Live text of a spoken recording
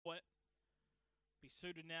He's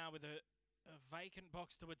suited now with a vacant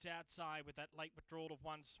box to its outside with that late withdrawal of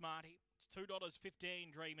one Smarty. It's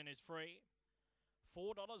 $2.15. Dreamin' is free.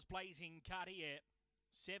 $4 Blazing Cartier.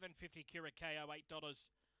 $7.50 Curacao. $8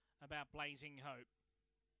 About Blazing Hope.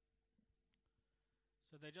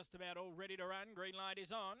 So they're just about all ready to run. Green light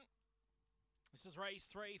is on. This is race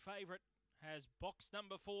 3. Favourite has box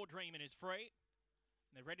number 4. Dreamin' is free.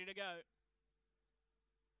 They're ready to go.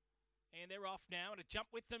 And they're off now. And a jump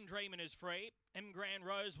with them, Dreamin' is free. M Grand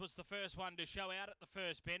Rose was the first one to show out at the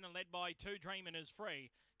first bend and led by 2. Dreamin' is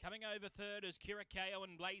free. Coming over third is Curacao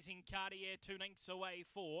and Blazing Cartier, 2 lengths away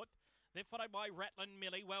fourth. They're followed by Rattlin'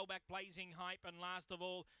 Millie, well back Blazing Hype, and last of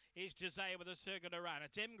all is Josiah with a circuit to run.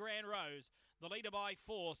 It's M Grand Rose, the leader by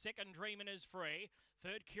 4. Second, Dreamin' is free.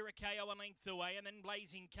 Third, Curacao a length away, and then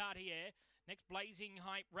Blazing Cartier. Next, Blazing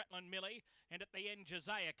Hype, Rattlin' Millie, and at the end,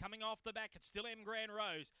 Josiah. Coming off the back, it's still M Grand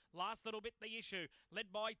Rose. Last little bit the issue,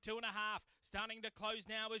 led by 2.5. Starting to close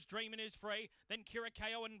now as Dreamin' is free. Then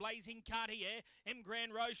Curacao and Blazing Cartier. M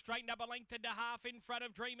Grand Rose straightened up a length and a half in front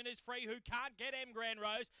of Dreamin' is free, who can't get M Grand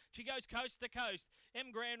Rose. She goes coast to coast.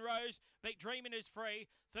 M Grand Rose beat Dreamin' is free.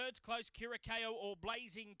 Third's close, Curacao or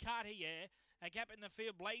Blazing Cartier. A gap in the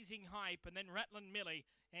field, Blazing Hype, and then Rattlin' Millie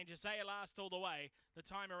and Josiah last all the way. The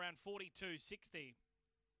time around 42.60.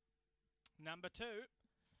 Number 2,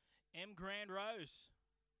 M Grand Rose.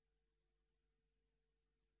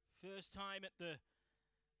 First time at the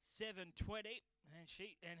 7:20,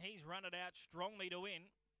 and he's run it out strongly to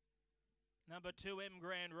win. Number 2, M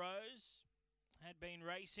Grand Rose, had been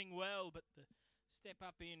racing well, but the step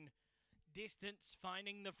up in distance,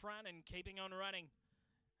 finding the front and keeping on running,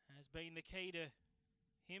 has been the key to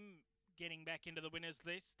him getting back into the winners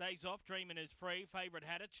list. Stays off, Dreamin' is free. Favourite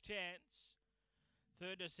had its chance.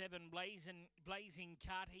 3rd to 7, Blazing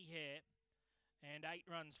Cartier. And 8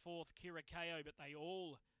 runs fourth, Curacao, but they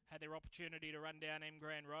all had their opportunity to run down M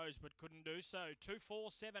Grand Rose, but couldn't do so. 2,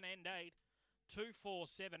 4, 7 and 8. 2, 4,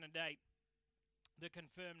 7 and 8. The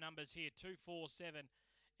confirmed numbers here, 2, 4, 7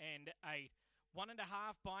 and 8.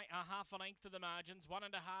 1.5 by a half a length of the margins.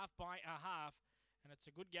 1.5 by a half. And it's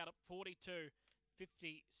a good gallop, 42.56,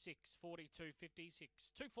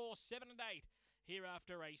 42.56. 2, 4, 7 and 8 here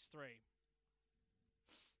after race 3.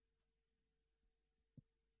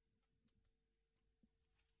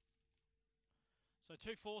 So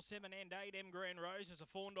 2, 4, 7 and 8, M Grand Rose is a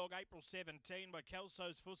fawn dog, April 17 by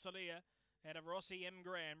Kelso's Fusilia. Out of Rossi, M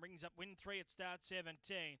Grand brings up win 3 at start 17.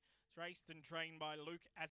 It's raced and trained by Luke